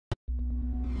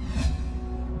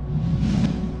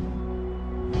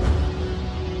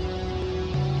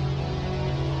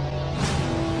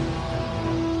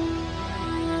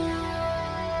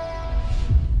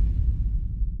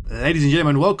Ladies and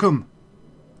gentlemen, welcome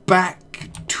back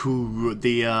to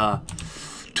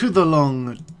the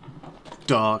long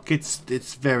dark.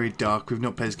 It's very dark. We've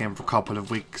not played this game for a couple of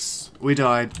weeks. We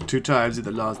died 2 times in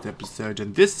the last episode,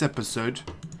 and this episode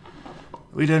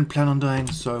we don't plan on dying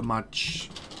so much.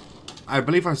 I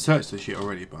believe I've searched this shit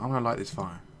already, but I'm gonna light this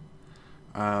fire.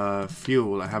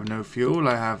 Fuel. I have no fuel.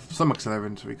 I have some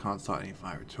accelerant, so we can't start any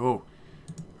fire at all.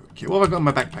 Okay, what have I got in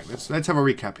my backpack? Let's have a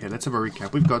recap here. Let's have a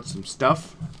recap. We've got some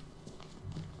stuff.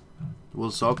 Wool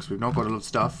socks. We've not got a lot of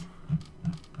stuff.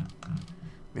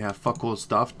 We have fuck all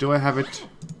stuff. Do I have it?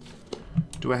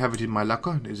 Do I have it in my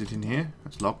locker? Is it in here?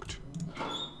 It's locked.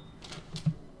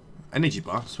 Energy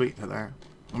bar. Sweet. There.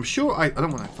 I'm sure I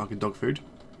don't want that fucking dog food.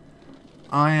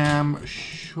 I am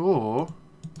sure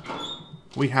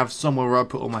we have somewhere where I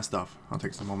put all my stuff. I'll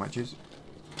take some more matches.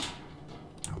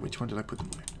 Oh, which one did I put them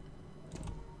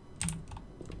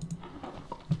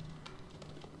in?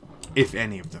 If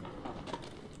any of them.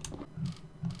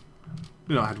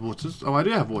 You know, I had waters. Oh, I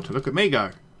do have water. Look at me go. I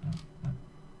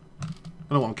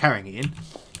don't know what I'm carrying it in.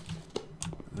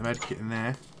 The medkit in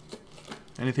there.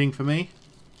 Anything for me?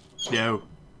 No.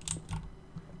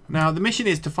 Now, the mission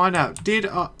is to find out, did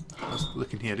I was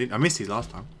looking here, I missed these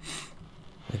last time.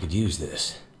 I could use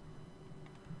this.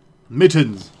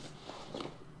 Mittens!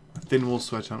 A thin wool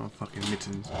sweater on fucking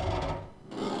mittens.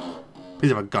 Please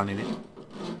have a gun in it.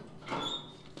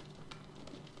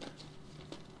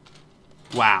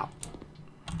 Wow.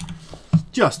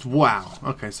 Just wow.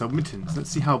 Okay, so mittens. Let's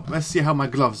see how my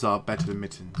gloves are better than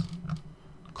mittens.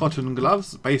 Cotton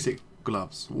gloves, basic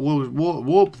gloves.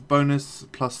 Warp bonus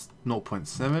plus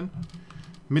 0.7.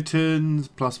 Mittens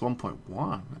plus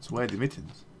 1.1. That's weird, the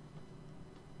mittens.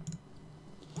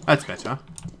 That's better.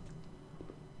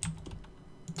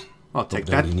 I'll take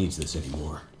that. Nobody needs this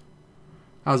anymore.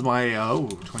 How's my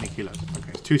 20 kilos?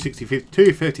 Okay,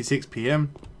 2:56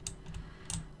 p.m.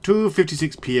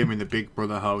 2:56 p.m. in the Big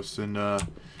Brother house, and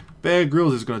Bear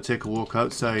Grylls is going to take a walk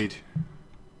outside.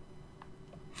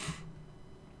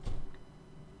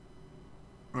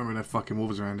 Remember there fucking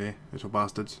wolves around here, little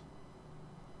bastards.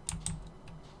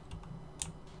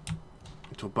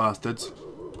 Little bastards.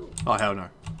 Oh hell no.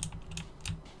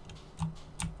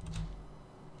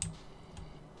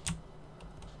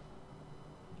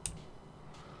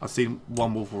 I've seen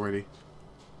one wolf already.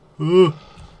 Ugh.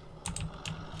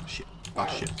 Shit. Oh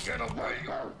shit. Get away,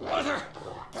 mother!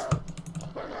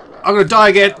 I'm gonna die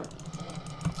again!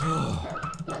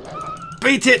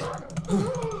 Beat it!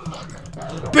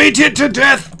 Beat it to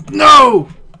death! No!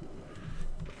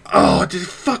 Oh, these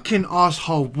fucking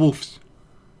asshole wolves.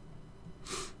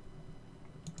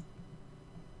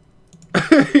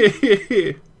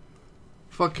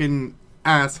 Fucking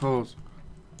assholes.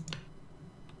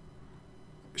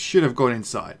 Should have gone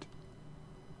inside.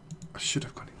 I should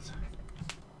have gone inside.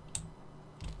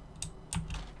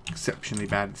 Exceptionally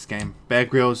bad at this game. Bear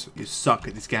Grylls, you suck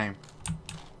at this game.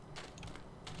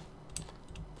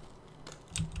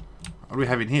 What do we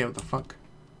have in here? What the fuck?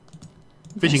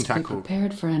 Fishing tackle. Be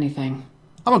prepared for anything.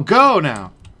 I'm a girl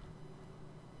now.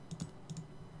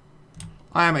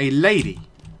 I am a lady.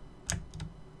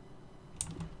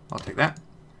 I'll take that.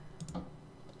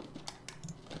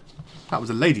 That was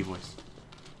a lady voice.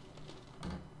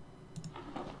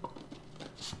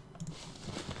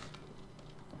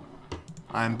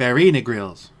 I am BEAR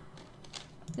GRYLLS.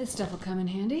 This stuff will come in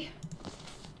handy.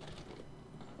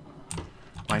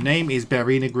 My name is BEAR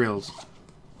GRYLLS.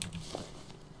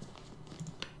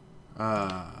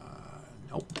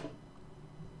 Nope.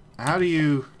 How do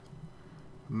you...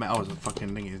 Oh, it's a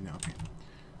fucking thing, isn't it? Okay.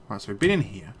 Right, so we've been in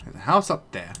here. There's a house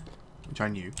up there, which I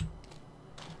knew.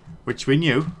 Which we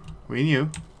knew. We knew.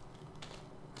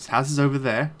 This house is over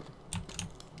there.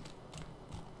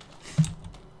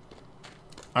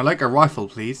 I'd like a rifle,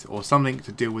 please, or something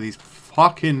to deal with these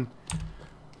fucking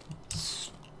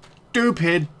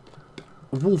stupid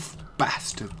wolf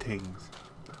bastard things.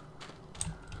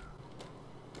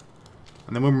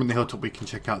 And then when we're on the hilltop, we can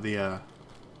check out the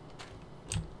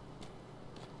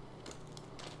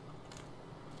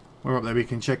when we're up there, we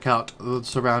can check out the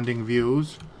surrounding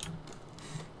views.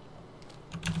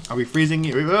 Are we freezing?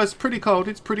 It's pretty cold.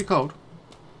 It's pretty cold.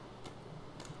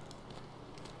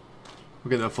 We'll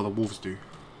get that before the wolves do.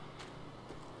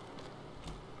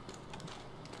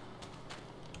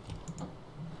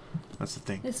 That's the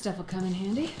thing. This stuff will come in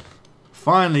handy.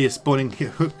 Finally, it's spawning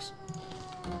hooks.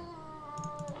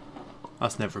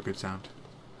 That's never a good sound.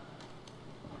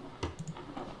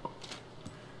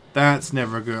 That's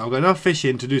never good. I've got enough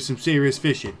fishing to do some serious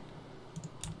fishing.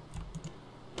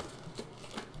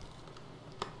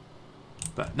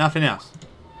 But nothing else.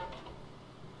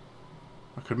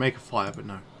 I could make a fire, but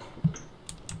no.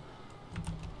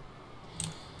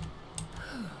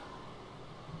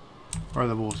 Where are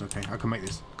the walls? Okay, I can make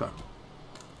this. Go.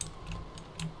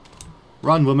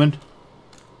 Run, woman.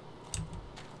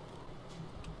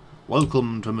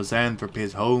 Welcome to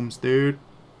Misanthropy's homestead.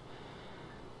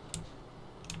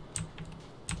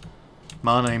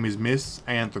 My name is Miss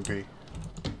Anthropy,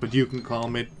 but you can call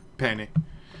me Penny.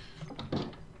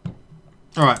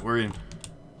 Alright, we're in.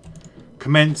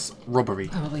 Commence robbery.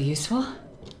 Probably useful.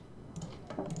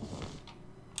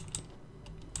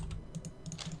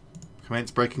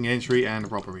 Commence breaking entry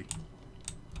and robbery.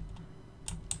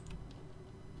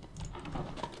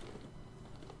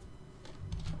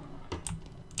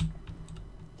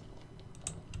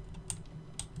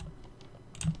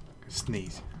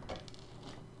 Sneeze.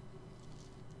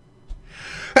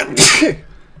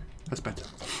 That's better.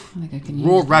 I think I can use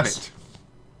Raw this. rabbit.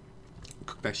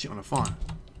 Cook that shit on a fire.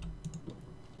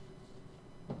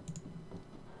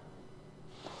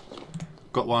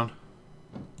 Got one.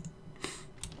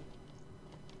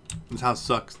 This house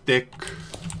sucks dick.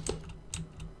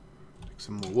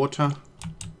 Some more water.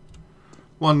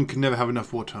 One can never have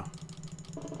enough water.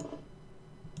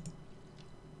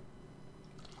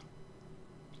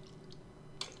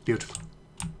 Beautiful.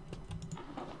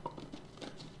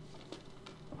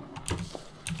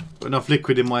 Got enough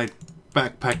liquid in my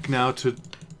backpack now to...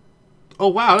 Oh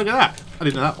wow, look at that. I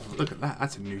didn't know that. Look at that.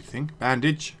 That's a new thing.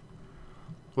 Bandage.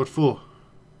 What for?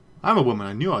 I'm a woman.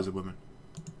 I knew I was a woman.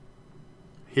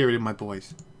 Hear it in my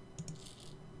voice.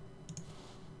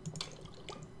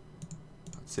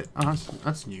 That's it. Oh,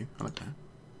 that's new. I like that.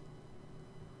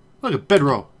 Look at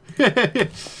bedroll.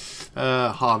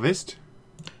 Harvest.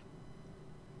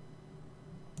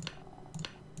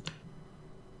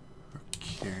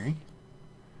 Okay.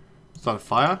 Start a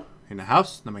fire in a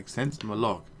house. That makes sense. I'm a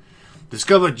log.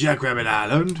 Discover Jackrabbit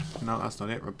Island. No, that's not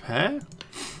it. Repair.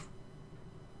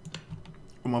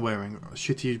 What am I wearing?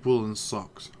 Shitty woolen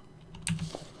socks.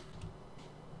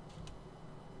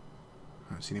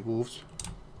 I don't see any wolves.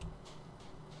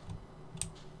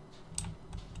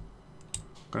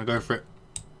 Gonna go for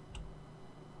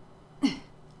it.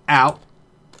 Ow.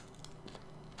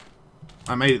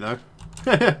 I made it though.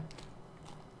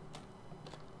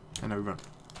 And now we run.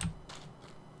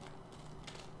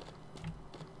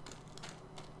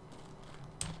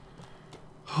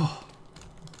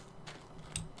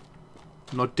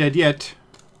 I'm not dead yet.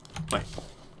 Wait.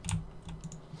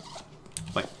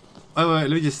 Wait. Oh, wait,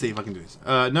 let me just see if I can do this.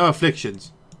 No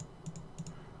afflictions.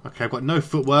 Okay, I've got no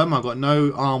footworm, I've got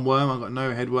no arm worm, I've got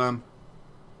no headworm.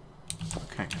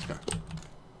 Okay, let's go.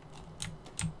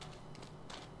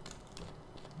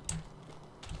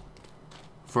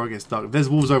 Before it gets dark. If there's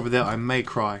wolves over there, I may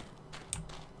cry.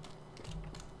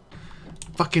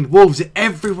 Fucking wolves are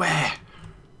everywhere!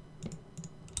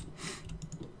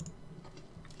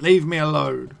 Leave me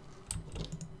alone.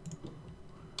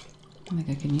 I think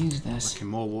I can use this. Fucking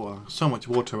more water. So much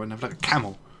water and I'm like a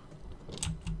camel.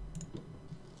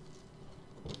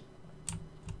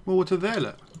 More water there,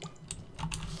 look.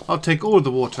 I'll take all of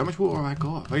the water. How much water have I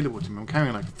got available to me? I'm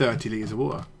carrying like 30 litres of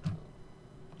water.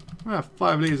 I have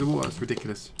 5 litres of water. That's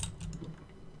ridiculous.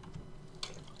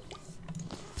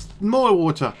 More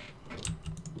water.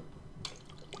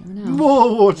 Never know.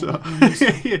 More water.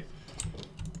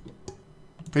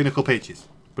 Pinnacle peaches,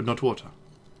 but not water.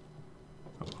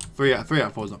 3 out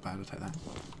of 4 is not bad. I'll take that.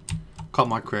 Can't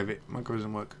microwave it. Microwave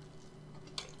doesn't work.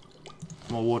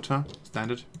 More water.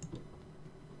 Standard.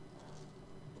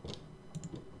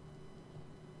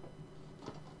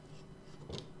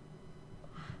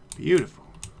 Beautiful.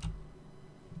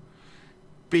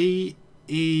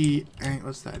 B-E...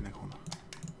 What's that in the corner?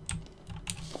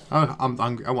 Oh, I'm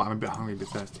hungry. Oh, I'm a bit hungry, a bit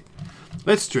thirsty.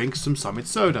 Let's drink some Summit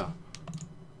Soda.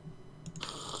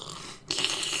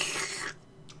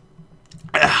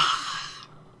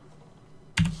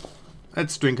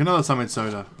 Let's drink another Summit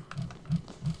Soda.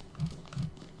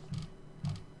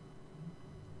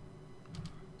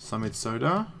 Summit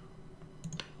Soda.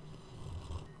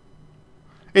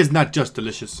 Isn't that just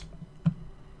delicious?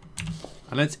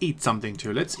 And let's eat something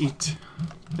too. Let's eat.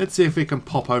 Let's see if we can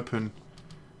pop open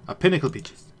a Pinnacle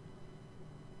Peaches.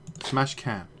 Smash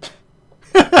can.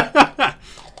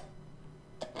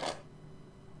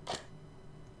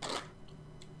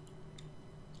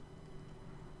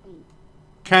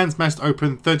 Can smashed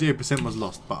open, 38% was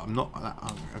lost, but I'm not that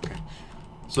hungry. Okay.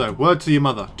 So, word to your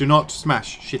mother. Do not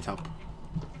smash shit up.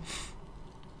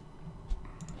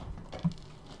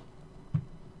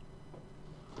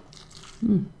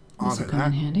 This will come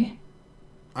in handy.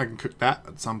 I can cook that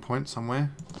at some point,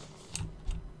 somewhere.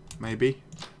 Maybe.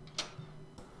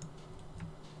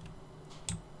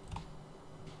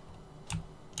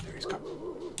 There he's come.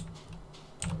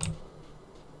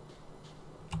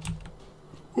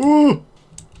 Ooh!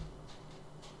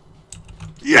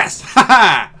 Yes! Ha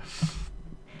ha!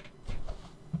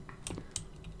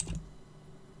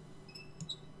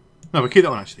 No, we'll keep that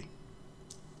one actually.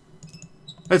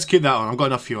 Let's keep that one. I've got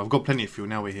enough fuel. I've got plenty of fuel.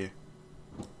 Now we're here.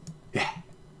 Yeah.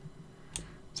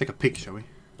 Let's take a peek, shall we?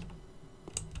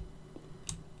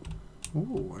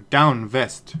 Ooh, a down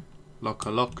vest.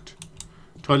 Locker locked.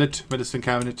 Toilet, medicine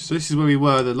cabinet. So this is where we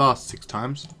were the last 6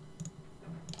 times.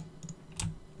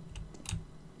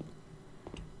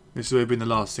 This is where we've been the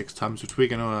last 6 times, which we're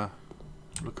going to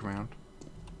look around.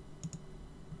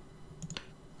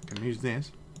 I can use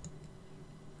this.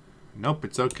 Nope,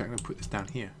 it's okay. I'm going to put this down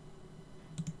here.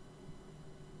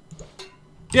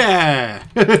 Yeah!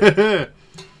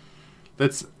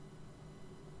 Let's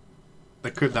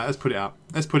put it out.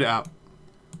 Let's put it out.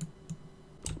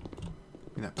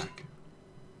 Give me that back.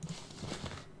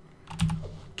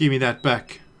 Give me that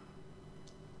back.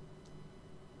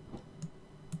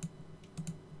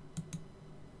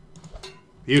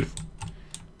 Beautiful.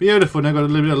 Beautiful. Now I've got a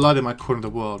little bit of light in my corner of the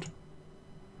world.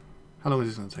 How long is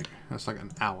this going to take? That's like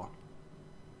an hour.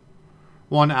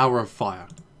 1 hour of fire.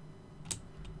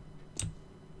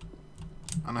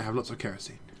 And I have lots of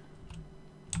kerosene.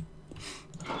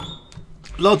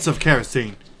 Lots of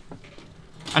kerosene.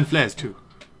 And flares too.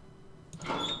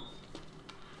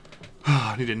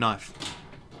 I need a knife.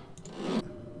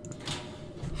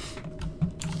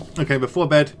 Okay, before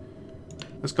bed,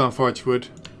 let's go and forage wood.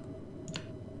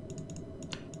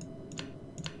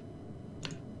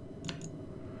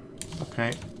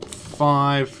 Okay,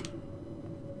 5.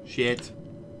 Shit.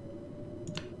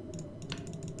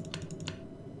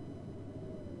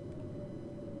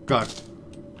 Go.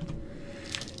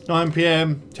 9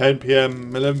 PM, 10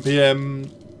 PM, 11 PM,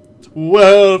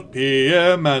 12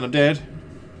 PM, and I'm dead.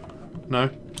 No.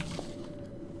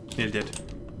 Nearly dead.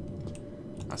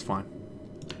 That's fine.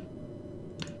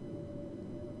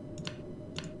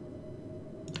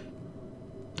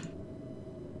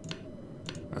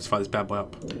 Let's fire this bad boy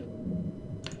up.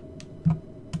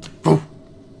 Woo!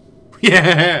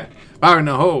 Yeah! Fire in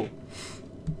the hole!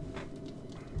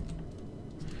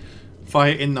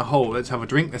 Fire in the hole. Let's have a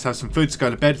drink. Let's have some food. Let's go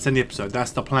to bed. Let's end the episode.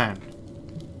 That's the plan.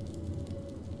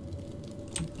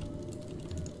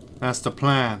 That's the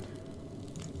plan.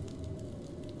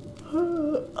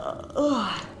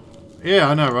 Yeah,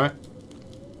 I know, right?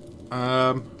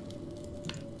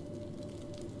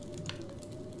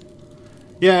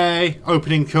 Yay!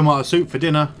 Opening tomato soup for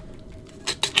dinner.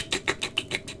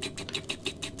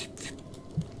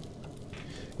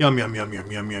 Yum yum yum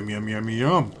yum yum yum yum yum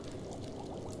yum.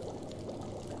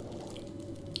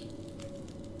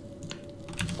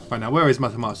 Right now, where is my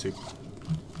tomato soup?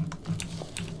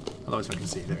 Otherwise I can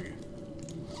see. There we go.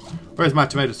 Where's my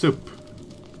tomato soup?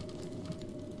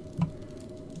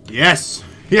 Yes!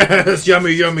 Yes!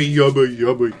 Yummy, yummy, yummy,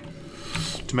 yummy.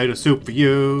 Tomato soup for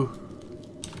you.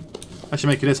 I should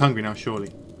make you less hungry now, surely.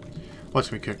 What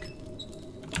can we cook?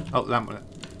 Oh, that one.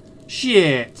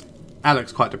 Shit! That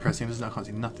looks quite depressing, doesn't it? I can't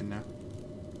see nothing now.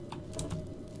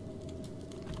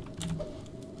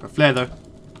 Got a flare though.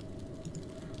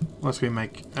 What else can we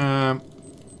make? A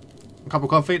cup of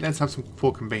coffee. Let's have some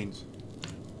pork and beans.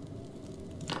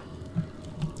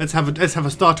 Let's have a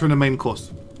starter and a main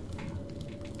course.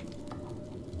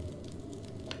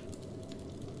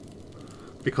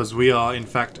 Because we are, in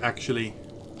fact, actually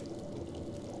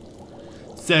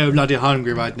so bloody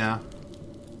hungry right now.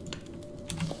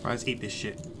 Right, let's eat this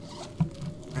shit.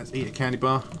 Let's eat a candy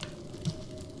bar.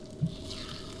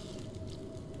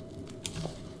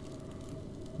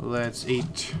 Let's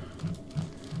eat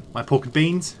my pork and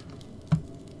beans.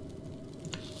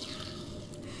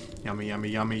 Yummy, yummy,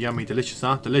 yummy, yummy. Delicious,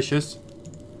 huh? Delicious.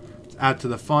 Let's add to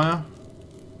the fire.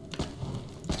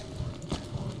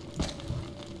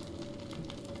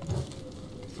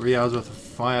 Three hours worth of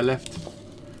fire left.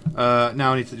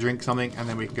 Now I need to drink something and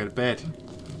then we can go to bed.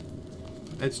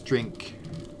 Let's drink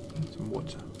some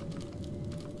water.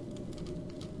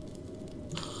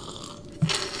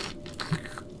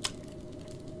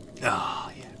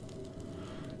 Ah, yeah.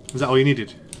 Was that all you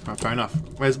needed? Right, fair enough.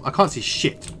 I can't see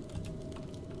shit.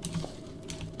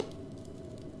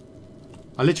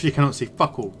 I literally cannot see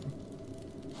fuck all.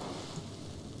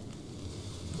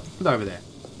 Put that over there.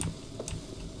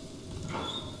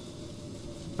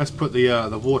 Let's put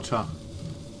the water.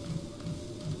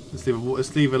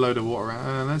 Let's leave a load of water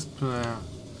around. Let's put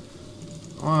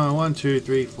out 1, 2,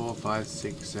 3, 4, 5,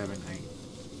 6, 7, 8.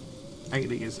 8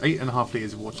 liters, 8.5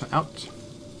 liters of water out.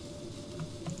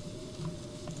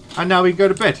 And now we can go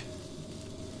to bed.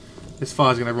 This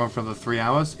fire's going to run for another 3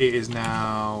 hours. It is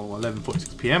now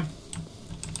 11:46 PM.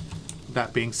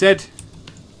 That being said,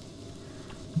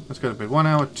 Let's go to bed. 1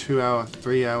 hour, 2 hour,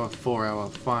 3 hour, 4 hour,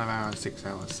 5 hours, 6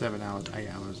 hours, 7 hours, 8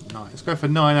 hours, 9. Let's go for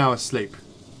 9 hours sleep.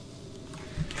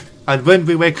 And when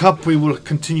we wake up, we will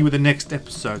continue with the next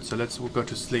episode. So we'll go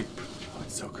to sleep. Oh,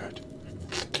 it's so good.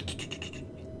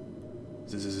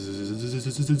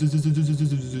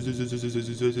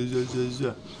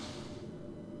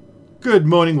 Good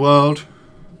morning, world.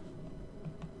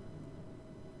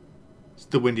 It's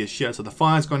still windy as shit, so the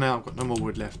fire's gone out. I've got no more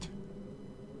wood left.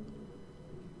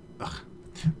 Ugh.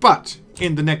 But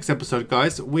in the next episode,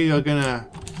 guys, we are gonna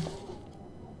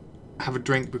have a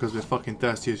drink because we're fucking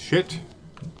thirsty as shit.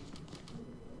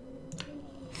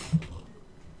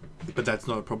 But that's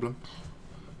not a problem.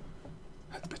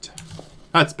 That's better.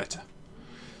 That's better.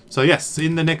 So yes,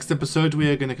 in the next episode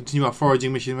we are going to continue our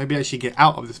foraging mission. Maybe actually get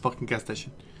out of this fucking gas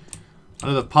station. I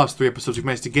know the past 3 episodes we've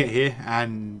managed to get here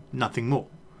and nothing more.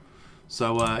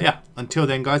 So yeah, until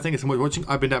then guys, thank you so much for watching.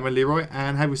 I've been that man Leroy,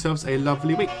 and have yourselves a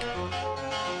lovely week.